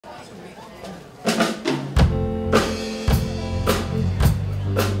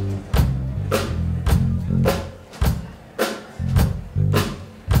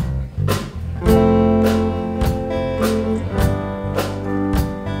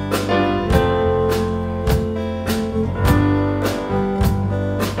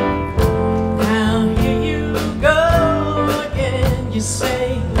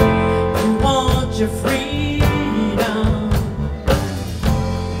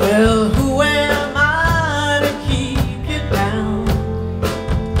Well, who am I to keep you down?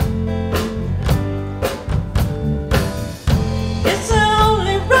 It's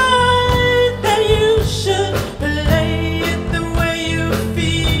only right that you should play it the way you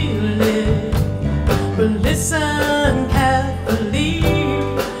feel it. But listen carefully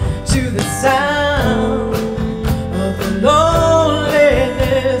to the sound of the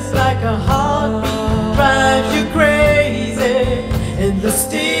loneliness, like a heartbeat drives you crazy. In the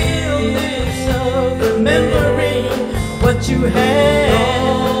stillness of remembering what you had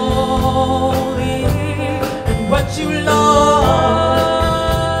and what you lost,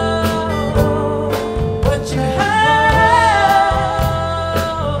 what you had,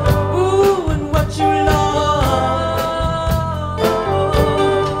 ooh, and what you lost.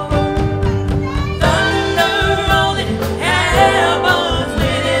 Thunder only happens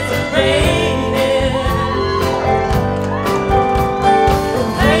when it's raining.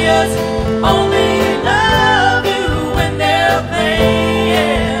 Players only